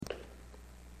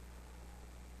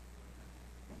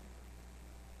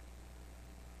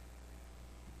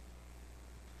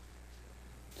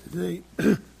Today,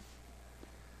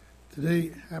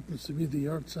 today happens to be the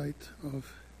yard site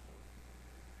of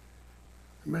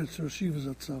the master of Yeshivas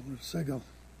at Segal,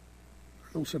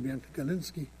 Nosei Bianca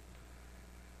Galinsky.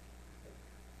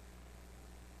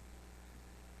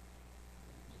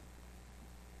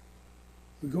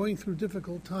 We're going through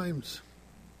difficult times.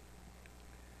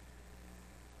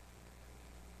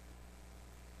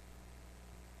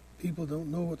 People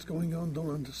don't know what's going on,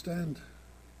 don't understand.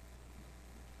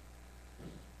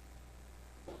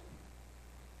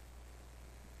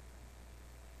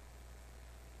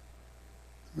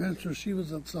 The Master of Yeshivas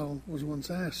Zatzal was once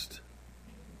asked,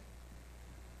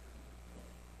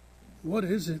 what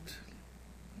is it?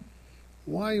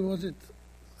 Why was it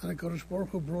that HaKadosh Baruch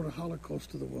Hu brought a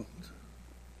Holocaust to the world?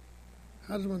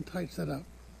 How does one tighten that up?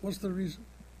 What's the reason?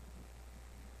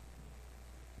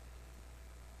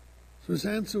 So his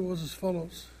answer was as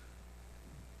follows.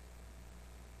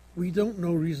 We don't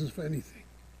know reasons for anything.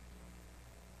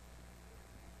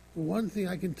 But one thing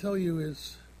I can tell you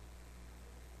is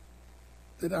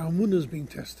that our emunah is being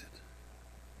tested.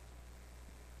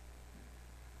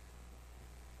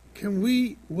 Can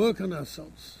we work on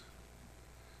ourselves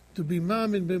to be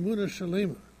ma'amin b'emunah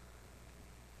shalema,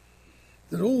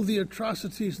 that all the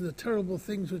atrocities and the terrible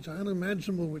things which are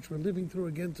unimaginable, which we're living through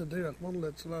again today, Rahman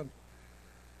al-Islam,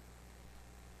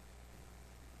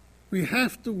 we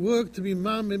have to work to be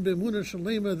ma'amin b'emunah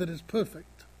shalema that is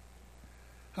perfect.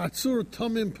 Hatzur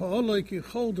tomim pa'oloi ki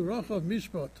chol d'rachav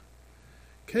mishpat.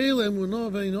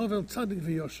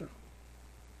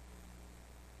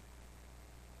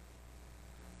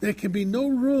 There can be no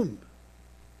room,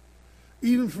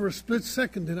 even for a split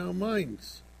second in our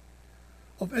minds,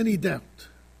 of any doubt.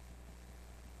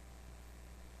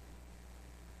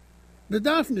 Wir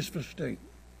darf nicht verstehen.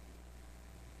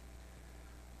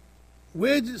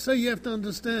 Where did it say you have to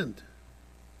understand?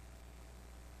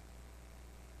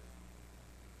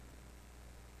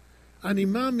 An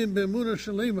imam in B'emunah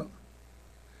Shalema.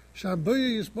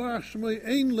 Shaboye Yisbarach Shmooze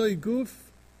ein loy guf,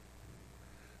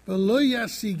 v'lo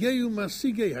yasigeu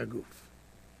masigei haguf.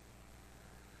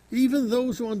 Even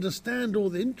those who understand all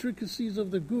the intricacies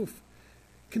of the guf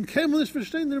can kemelish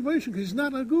verstehen the Rebbe, because he's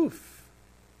not a guf.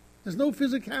 There's no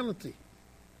physicality.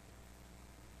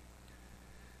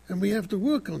 And we have to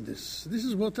work on this. This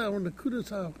is what our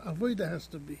nekudas avodah has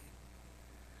to be.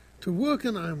 To work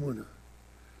on our emunah,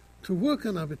 to work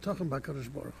on our bitachon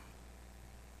b'Hakadosh Baruch Hu.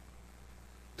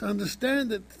 To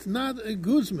understand that it's not a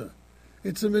guzma,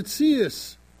 it's a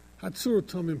metzias, hatzur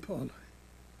tomim pa'olai.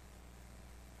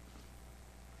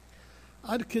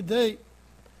 Ad kedei,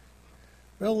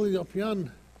 Beol Yopian,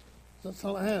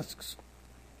 Zatzal asks,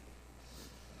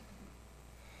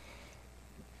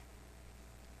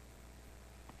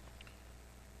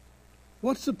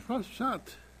 what's the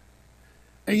prashat?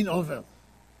 Ein ovel.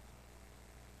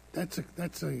 That's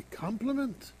a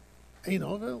compliment. Ein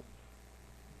ovel.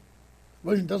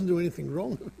 Version doesn't do anything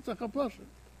wrong. It's a chapasha.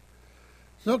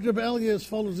 So Dr. Beol as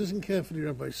follows. Listen carefully,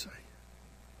 Rabbi say.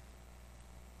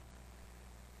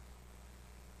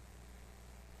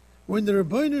 When the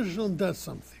Rebbeinu Shalom does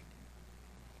something,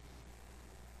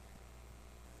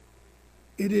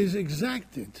 it is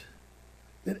exacted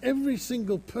that every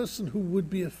single person who would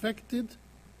be affected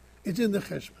is in the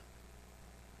cheshbon.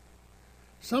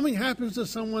 Something happens to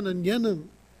someone and Yenim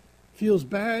feels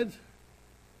bad,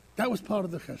 that was part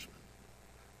of the cheshbon.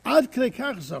 Ad k'dei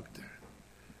kach sagt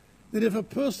that if a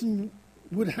person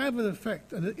would have an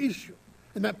effect and an issue,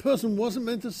 and that person wasn't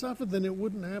meant to suffer, then it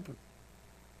wouldn't happen.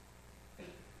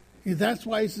 That's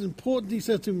why it's important, he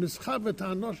says, to mischavet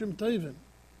ha'anoshim tovim.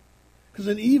 Because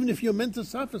then even if you're meant to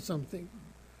suffer something,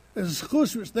 there's a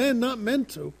chus which they're not meant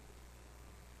to,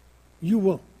 you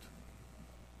won't.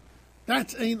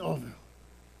 That's ein ovel.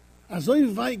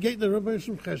 Azoy vayit get the Rebbe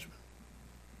from cheshbon.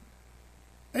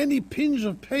 Any pinch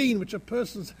of pain which a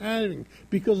person's having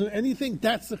because of anything,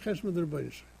 that's the cheshbon of the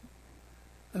Rebbe.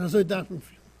 And as I dafen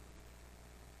feel.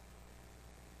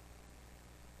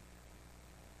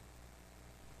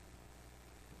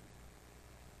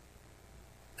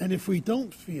 And if we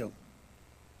don't feel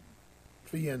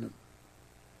for Yenim,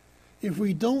 if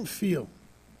we don't feel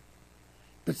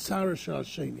B'tzara Shal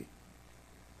Sheni,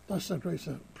 that's a great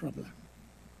problem.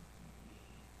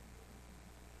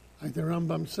 Like the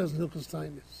Rambam says in Hilchos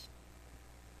Tainis.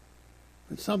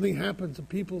 When something happens and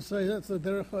people say, that's the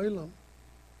Derech HaOlam.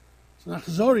 It's an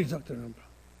achzori, Dr. Rambam.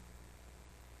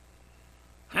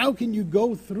 How can you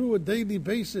go through a daily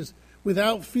basis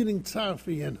without feeling tzar for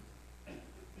Yenim?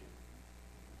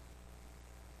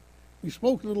 We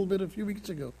spoke a little bit a few weeks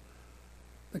ago.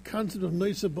 The concept of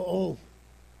Nosei Beol.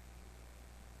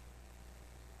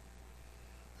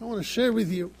 I want to share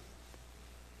with you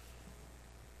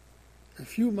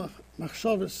few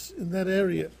machshavas in that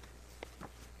area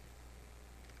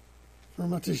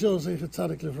from Matisyahu Zeichet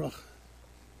Tzadik Livracha.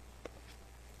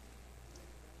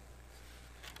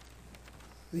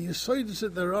 The Yeshivas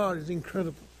that there are is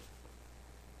incredible.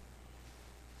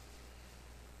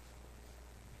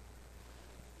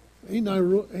 Ein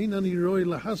ani roi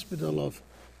lahaspid of.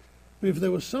 If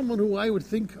there was someone who I would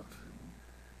think of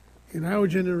in our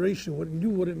generation who knew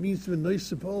what it means to be nice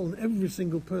Beol in every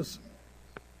single person,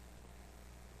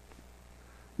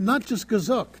 not just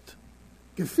gesagt,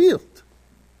 gefühlt.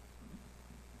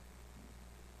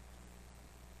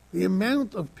 The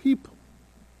amount of people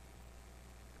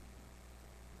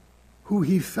who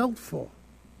he felt for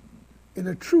in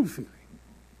a true feeling.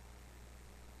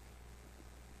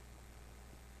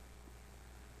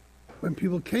 When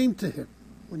people came to him,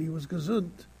 when he was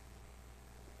gesund,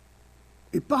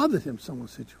 it bothered him,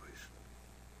 someone's situation.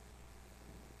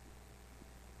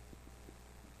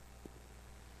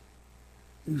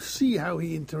 You see how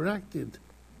he interacted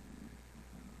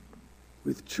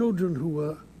with children who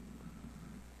were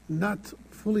not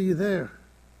fully there.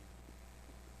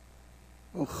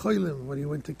 Or Cholim, when he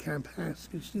went to Camp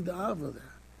Hask, you see the Ava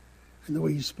there, and the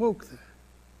way he spoke there.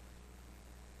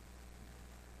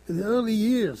 In the early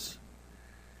years,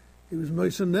 he was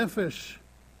Mosey Nefesh.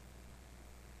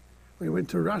 When he went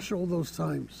to Russia all those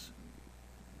times.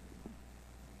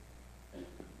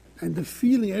 And the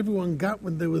feeling everyone got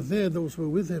when they were there, those who were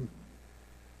with him.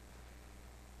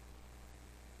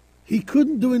 He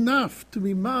couldn't do enough to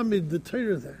be Mamid, the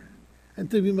Torah there,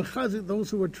 and to be Mechazik, those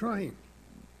who were trying.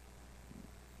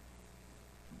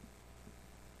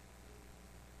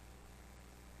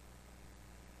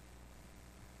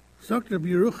 Dr.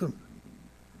 Yerucham,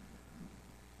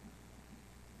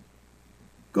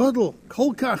 Godel,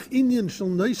 kolkach inyan shel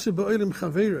Nosei be'olim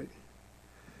Chaveiro,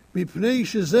 mipnei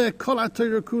shezeh kol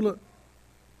ha'Torah kula.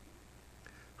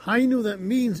 Hainu, that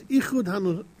means ichud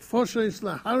hanufoshes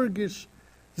lahargish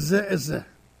zeh ezeh.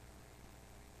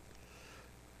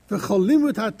 V'chol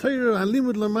limud ha'Torah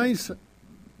ha'limud l'maisa.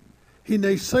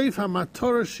 Hinei seif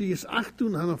ha'matorah sheyis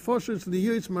achtun hanufoshes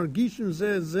liyos margishim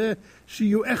zeh ezeh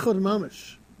shiyu echad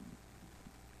mamash.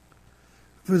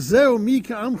 V'zeu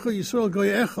mika amcha Yisrael goy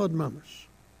echad mamash.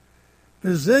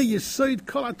 V'zeh yisoid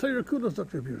kol ha'Torah kulos,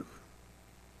 Dr. Beol.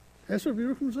 That's what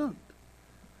Yerucham sagt.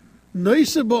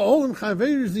 Nosei be'olim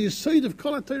Chaveiro is the yisoid of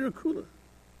kol ha'Torah kulos.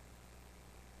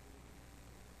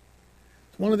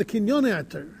 It's one of the kinyonei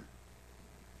ha'Torah.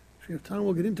 If we have time,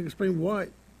 we'll get into explain why.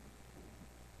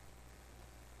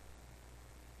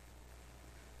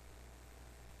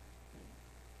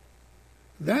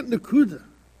 That nekuda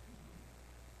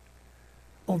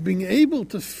of being able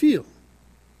to feel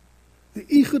the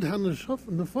ichud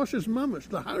hanefoshes mamash,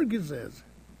 the hargizez,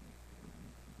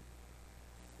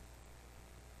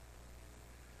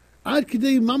 ad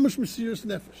kidei mamash mesirus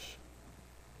nefesh.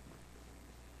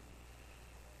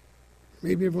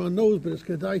 Maybe everyone knows, but it's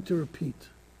kedai to repeat.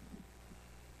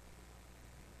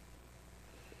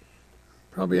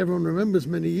 Probably everyone remembers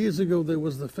many years ago there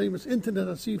was the famous internet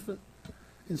asifa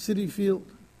in City Field,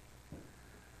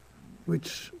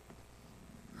 which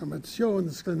Matisyahu and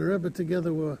the Sklen Rebbe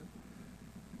together were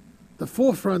the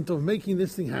forefront of making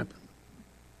this thing happen.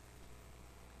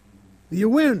 The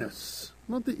awareness,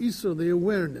 not the isur, the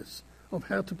awareness of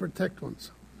how to protect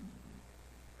oneself.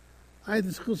 I had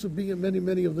the chus of being at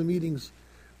many of the meetings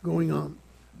going on.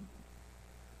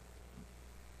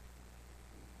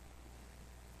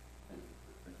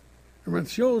 And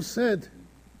Matisyahu said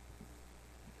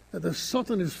that the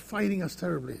Satan is fighting us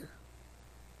terribly here.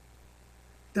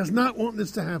 Does not want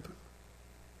this to happen.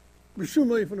 B'shum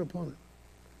leifin upon it.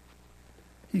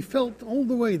 He felt all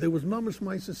the way there was mamash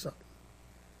ma'aser Satan.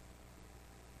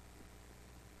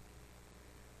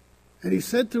 And he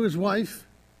said to his wife,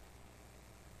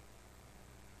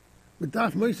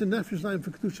 "Midaf Mosey nefesh zayin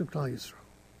for kedusha Klal Yisrael."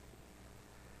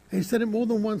 And he said it more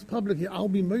than once publicly, "I'll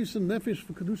be Mosey nefesh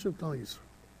for kedusha Klal Yisrael."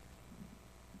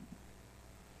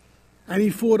 And he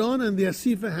fought on, and the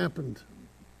asifa happened.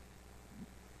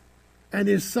 And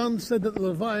his son said that the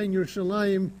Levi in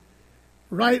Yerushalayim,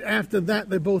 right after that,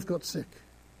 they both got sick.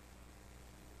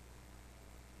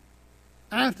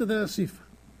 After the asifa,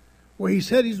 where he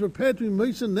said he's prepared to be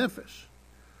Mosey nefesh,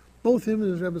 both him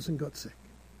and his Rebbetzin got sick.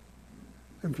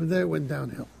 And from there it went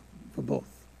downhill for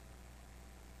both.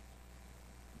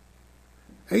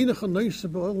 He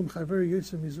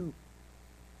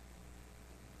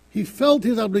felt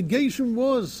his obligation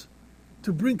was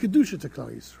to bring Kedusha to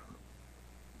Klal Yisrael.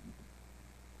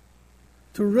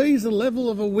 To raise the level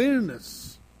of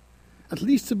awareness, at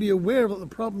least to be aware of what the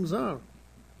problems are.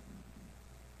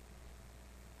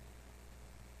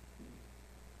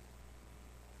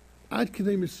 Ad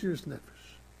Kedei Mesiras Nefesh.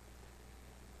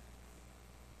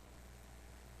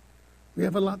 We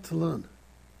have a lot to learn.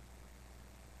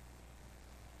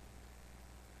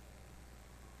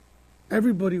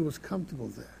 Everybody was comfortable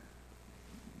there.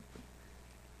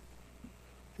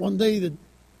 One day,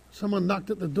 someone knocked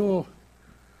at the door,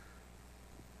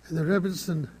 and the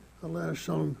Rebbetzin, Allah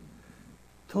Shalom,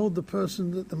 told the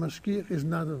person that the mashgiach is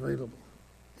not available.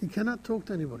 He cannot talk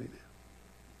to anybody now.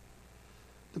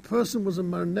 The person was a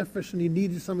mar nefesh and he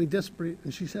needed something desperate,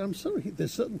 and she said, I'm sorry,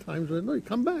 there's certain times where, no,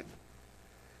 come back.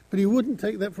 But he wouldn't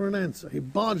take that for an answer. He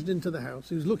barged into the house.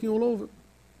 He was looking all over.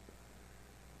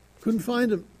 Couldn't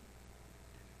find him.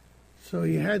 So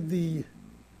he had the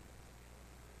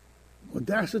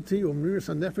audacity, or miras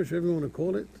hanefesh, whatever you want to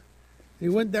call it. He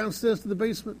went downstairs to the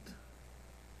basement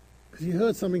because he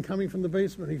heard something coming from the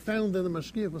basement. He found that the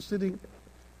mashgiach was sitting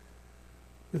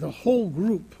with a whole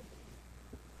group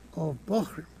of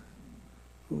bochrim,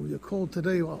 who you call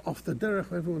today off the derech,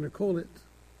 whatever you want to call it.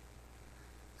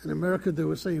 In America, they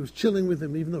would say he was chilling with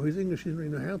them, even though he's English, he didn't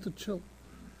really know how to chill.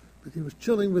 But he was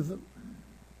chilling with them,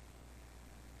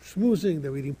 schmoozing, they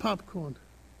were eating popcorn.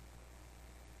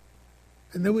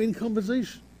 And they were in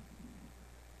conversation,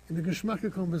 in a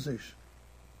geschmacke conversation.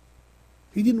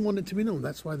 He didn't want it to be known.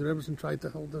 That's why the Rebbetzin tried to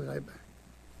hold the guy back.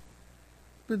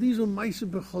 But these were Maisa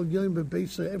B'chol Yom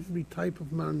B'Beisa, every type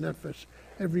of mar nefesh,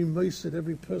 every moisid,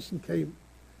 every person came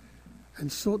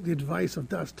and sought the advice of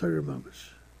Das Torah Mamash.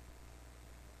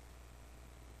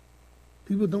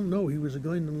 People don't know he was a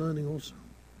going and learning also.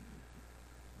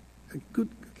 A good,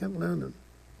 can't learn him.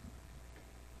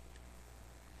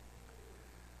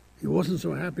 He wasn't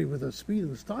so happy with the speed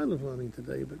and the style of learning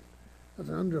today, but that's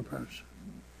an underpash.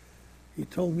 He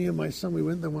told me and my son, we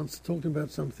went there once talking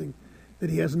about something, that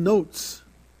he has notes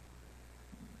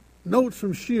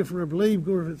from Shiur, from Rabbi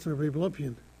Gurovitz and Rabbi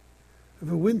Lopian,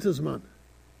 of a winter's man.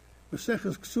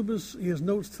 Maseches Ksubas, he has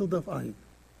notes till Daf Ayin.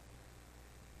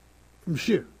 From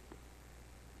Shiur.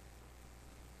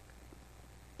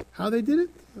 How they did it?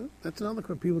 Well, that's another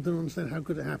question. People don't understand how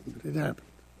could it happen, but it happened.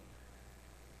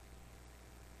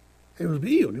 It was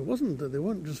Beol. It wasn't. They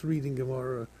weren't just reading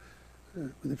Gemara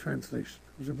with the translation.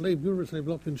 It was a Rabbi Gurovitz and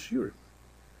Rabbi Lopian Shiur.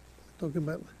 Talking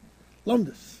about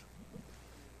Lomdus.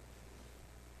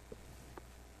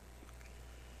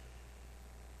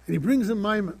 And he brings a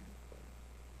maimah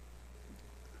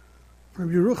from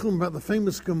Yerucham about the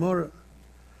famous Gemara.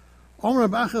 Omar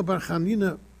Bacha Bar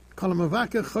Chanina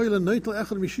Kalamavaka Choyle Neutel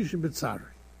Echad Mishishim Betzari.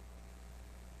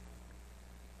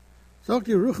 Sagt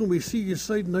Yerucham, we see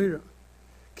Yesod Neira.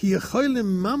 Ki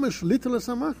Yecholim Mamash Litelas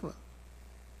Amachla.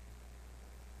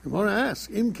 Gemara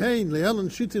asks, Im Kain Le'el and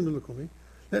Shitim Lulukumi.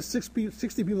 Let 60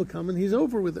 people come and he's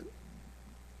over with it.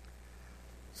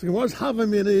 So Gemara's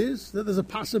Havamir is that there's a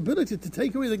possibility to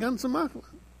take away the ganze Machla.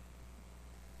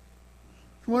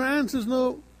 Gemara answers,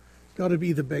 no, it's got to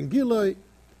be the Ben Giloi.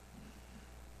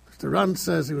 The Ran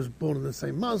says he was born in the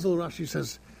same mazel. Rashi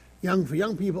says young for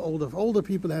young people, older for older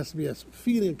people. There has to be a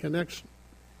feeling, connection.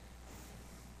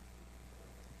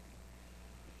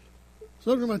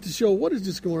 So I'm going to show what is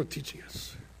this Gemara teaching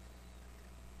us.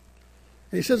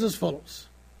 And he says as follows: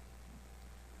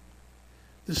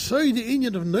 the Soy the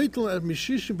Inyan of Neutel at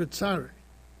Mishishim Betzari.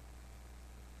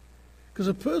 Because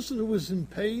a person who is in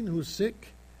pain, who is sick,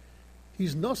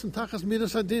 he's nos and tachas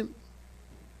midas adin.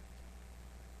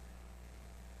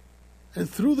 And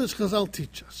through this Chazal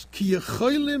teach us, Ki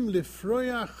yecholim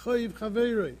lifroya choiv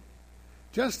chaveiro.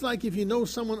 Just like if you know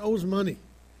someone owes money,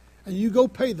 and you go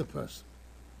pay the person,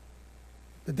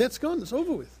 the debt's gone, it's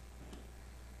over with.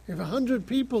 If 100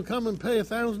 people come and pay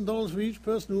 $1,000 for each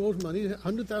person who owes money,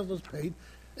 $100,000 paid,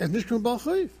 it's nishkun bal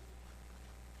choiv.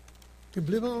 You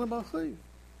live on a bal choiv.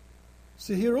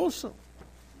 So here also,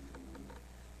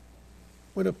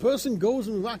 when a person goes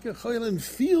in Vakar Choyel and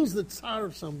feels the tsar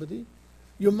of somebody,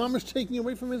 your mom is taking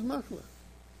away from his machla.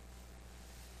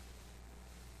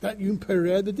 That you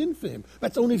pered the din for him.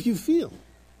 That's only if you feel.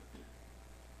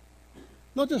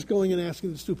 Not just going and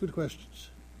asking the stupid questions.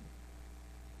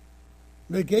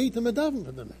 Negate and medaven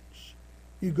for the mensch.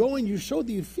 You go and you show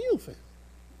that you feel for him.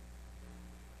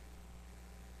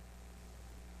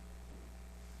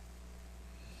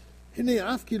 Hine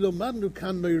afki lo madnu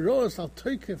kan noiros al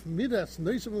toikef midas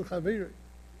noisam chaveiro.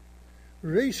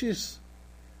 Reishis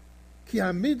ki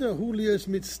hamida hulios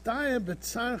mitztaya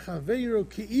betzar chaveiro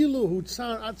ki ilu hu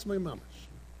tzar atzmai mamash.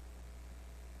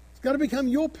 It's got to become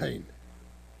your pain.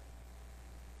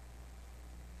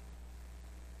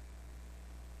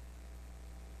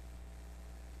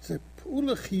 Ze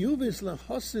pula chiyuvis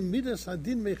lachosim midas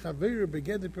hadin me chaveiro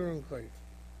begede piron choyv.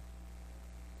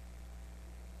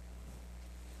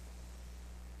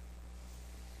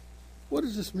 what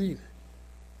does this mean?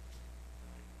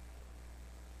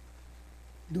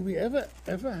 Do we ever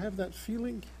have that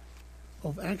feeling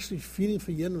of actually feeling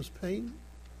for Yenum's pain?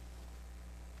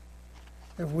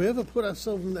 Have we ever put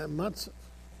ourselves in that matzav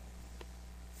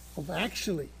of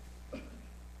actually,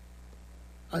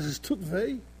 as is tut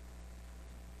vei,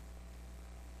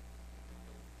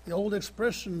 the old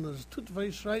expression is tut vei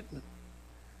shreitman.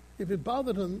 If it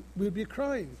bothered him, we'd be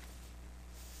crying.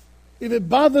 If it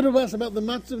bothered us about the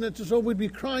matzav netzah, we'd be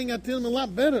crying at him a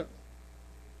lot better.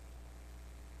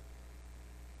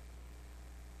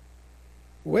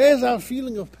 Where's our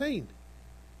feeling of pain?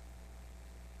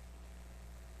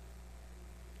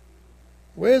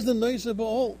 Where's the Nosei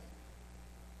Beol?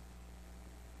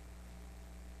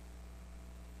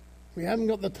 We haven't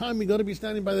got the time. We've got to be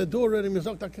standing by the door ready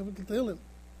to tell him.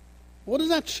 What does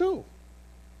that show?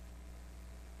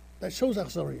 That shows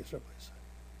Achzarius, Rabbi said.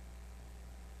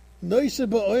 Nosei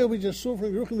Beol, we just saw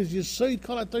from Reuven, is Yesod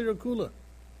Kol HaTorah Kula.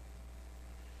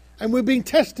 And we're being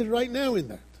tested right now in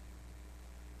that.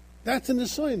 That's in the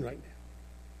sign right now.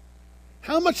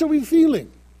 How much are we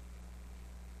feeling?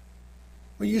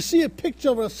 When you see a picture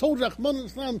of a soldier, Achman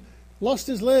Islam, lost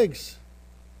his legs,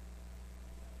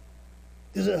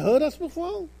 does it hurt us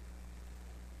before?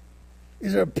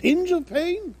 Is there a pinch of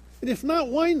pain? And if not,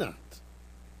 why not?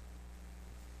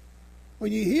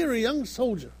 When you hear a young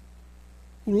soldier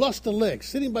who lost a leg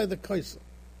sitting by the Kaiser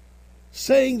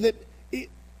saying that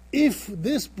if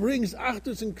this brings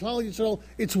Achdus and Klal Yisrael,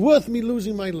 it's worth me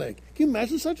losing my leg. Can you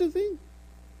imagine such a thing?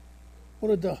 What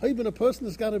a dahib in a person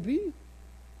has got to be.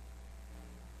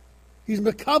 He's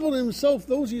mekabel himself,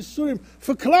 those Yisurim,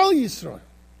 for Klal Yisrael.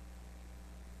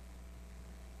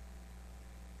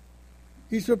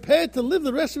 He's prepared to live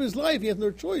the rest of his life. He has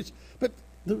no choice. But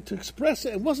to express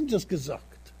it, it wasn't just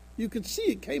gezakt. You could see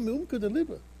it came umka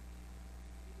deliver.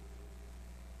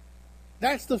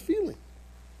 That's the feeling.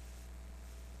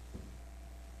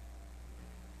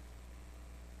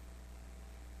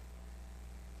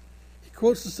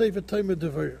 Quotes the Sefer Tomer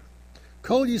Devarim.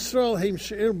 Kol Yisrael heim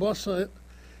she'er basa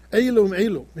elu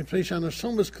elu mipnei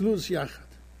she'anashom v'skluz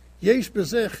yachad. Yesh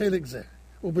bezeh chelik zeh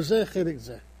ubezeh chelik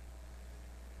zeh.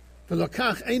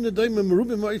 V'lokach ein adoim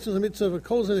merubim ma'atzon hamitzvah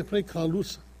v'kol zeh mipnei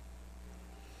klalusa.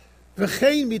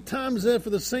 V'chein mitam zeh, for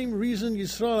the same reason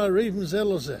Yisrael ha'revim zeh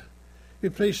lo zeh.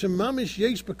 Mipnei she'mamish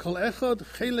yesh b'kol echad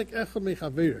chelik echad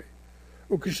mechaveirei.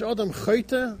 Uk'sh'adam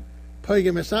choyte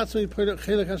poigem esatzon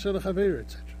chelik asher lechaveirei,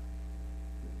 etc.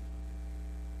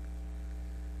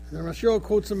 And the Rashi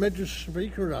quotes the Medrash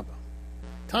Vayikra Rabbah.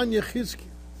 Tanya Chizki.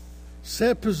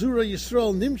 Seh Pezura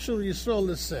Yisrael Nimshul Yisrael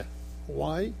Leseh.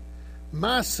 Why?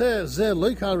 Ma seh zeh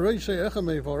loika roishe echem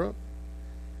evora.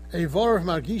 Evora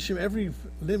margishim, every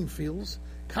limb feels.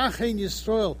 Kach hein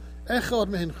Yisrael echad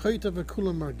mehen choyta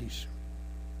v'kulam margishim.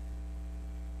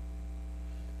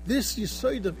 This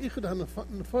Yisod of Ichud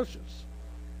HaNefashos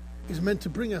is meant to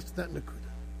bring us to that Nakuda.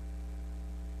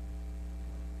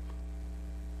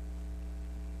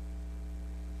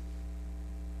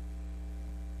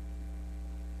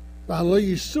 The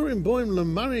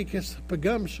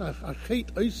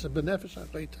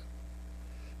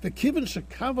kiven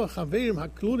shekava chaverim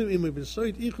haklulim imi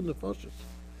b'soid ichud nefashos.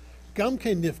 Gam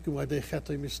kein nifku adei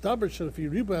chetay mistaber shelafi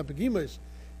riba hapagimos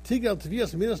tigal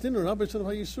tvias minas din rabbi shel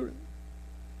hayisurim.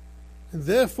 And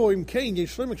therefore im kein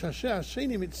yeshloim kasher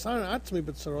hasheni mitzar atzmi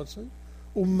b'tzarotzei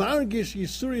umargish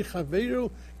yisuri chaveiro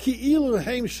ki ilu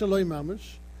heim shaloi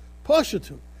mamash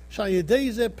pashatu. If we're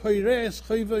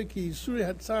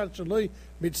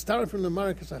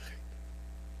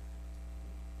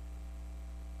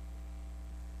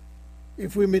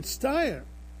mitztayr,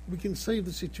 we can save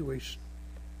the situation.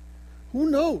 Who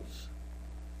knows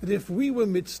that if we were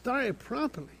mitztayr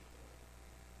properly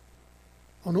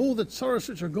on all the tzaras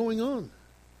which are going on,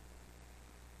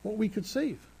 what we could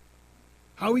save,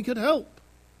 how we could help.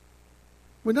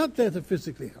 We're not there to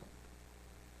physically help.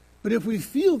 But if we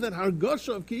feel that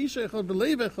hargasha of ki'isha echad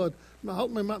v'leiv echad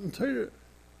ma'alt ma'matan Torah,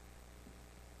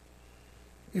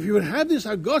 if you would have this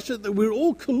hargasha that we're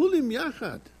all kalulim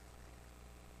yachad,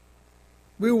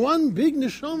 we're one big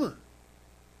neshama,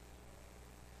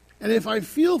 and if I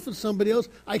feel for somebody else,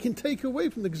 I can take away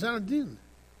from the gzar din.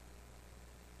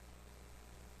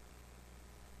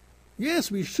 Yes,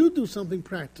 we should do something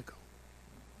practical.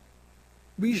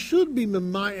 We should be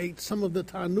memayet some of the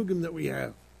ta'anugim that we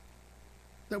have,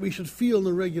 that we should feel on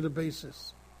a regular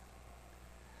basis.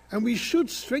 And we should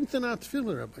strengthen our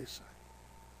tefillah, Rabbi said.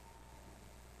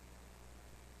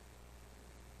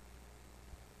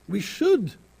 We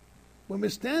should, when we're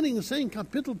standing and saying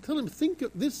kapitel Tilim, think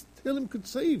of this Tilim could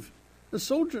save a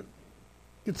soldier,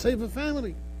 could save a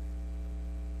family.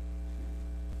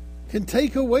 can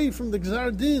take away from the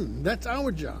Gzar Din. That's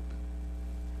our job.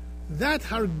 That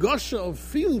hargosha of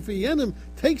feeling for Yenim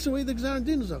takes away the Gzar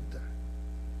Din out there.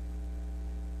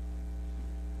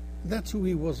 That's who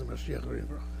he was in Mashiach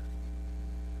Rivrach.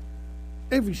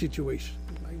 Every situation.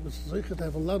 I was zeicher to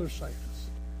have a lot of shaykhs.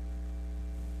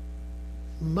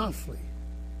 Mafli,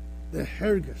 the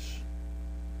hergish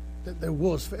that there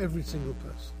was for every single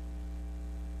person,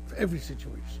 for every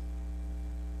situation.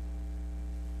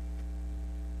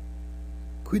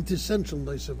 Quintessential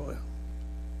Nosei Beol.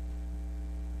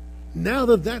 Now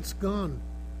that that's gone,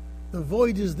 the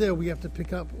void is there. We have to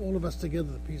pick up all of us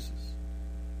together the pieces.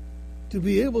 To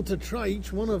be able to try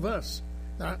each one of us,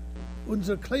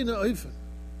 unser kleiner Eufen,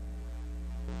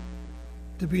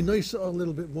 to be nicer a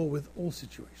little bit more with all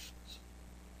situations.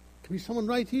 Could be someone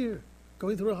right here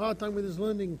going through a hard time with his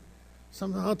learning,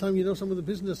 some hard time, some of the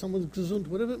business, someone's gesund,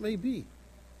 whatever it may be.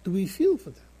 Do we feel for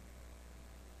them?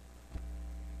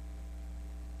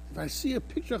 If I see a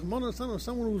picture of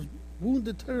someone who's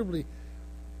wounded terribly,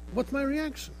 what's my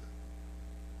reaction?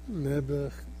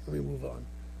 Never. Let me move on.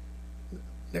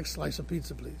 Next slice of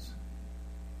pizza, please.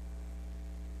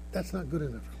 That's not good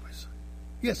enough, Rabbi.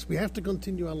 Yes, we have to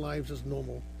continue our lives as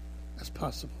normal as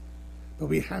possible, but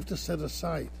we have to set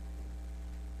aside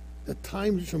the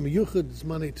times from Yuchad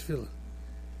Zmanei Tefillah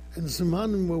and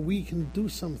Zmanim where we can do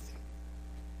something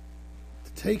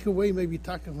to take away maybe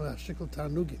Takam Hashikol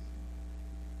Tarnugim,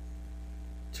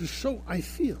 to show I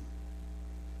feel.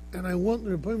 And I want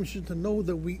the Rabbi to know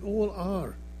that we all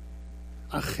are.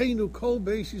 Achenu kol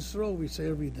beis Yisrael, we say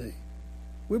every day.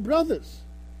 We're brothers.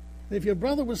 And if your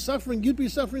brother was suffering, you'd be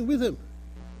suffering with him.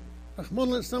 Rahman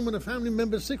let someone, a family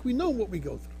member is sick, we know what we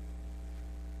go through.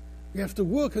 We have to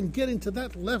work on getting to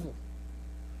that level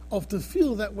of to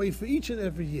feel that way for each and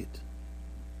every yid.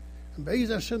 And Be'ez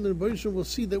Hashem, the Rabbi will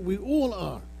see that we all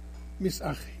are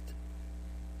misached.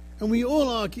 And we all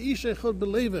are ki'ish echad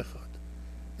b'lev echad.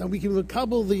 That we can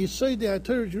recouple the Yesodei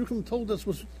HaTorah. Yerucham told us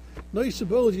was Nosei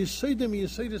Beol, Yesodim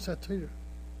Yesodei HaTorah.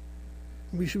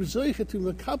 And we should be zeicher to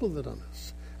recouple that on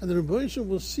us. And the Rebbeinu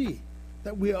will see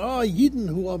that we are Yidden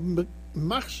who are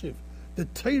machshiv, the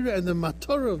Torah and the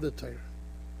Matorah of the Torah.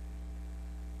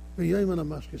 V'yoyim ana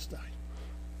mashkis dai.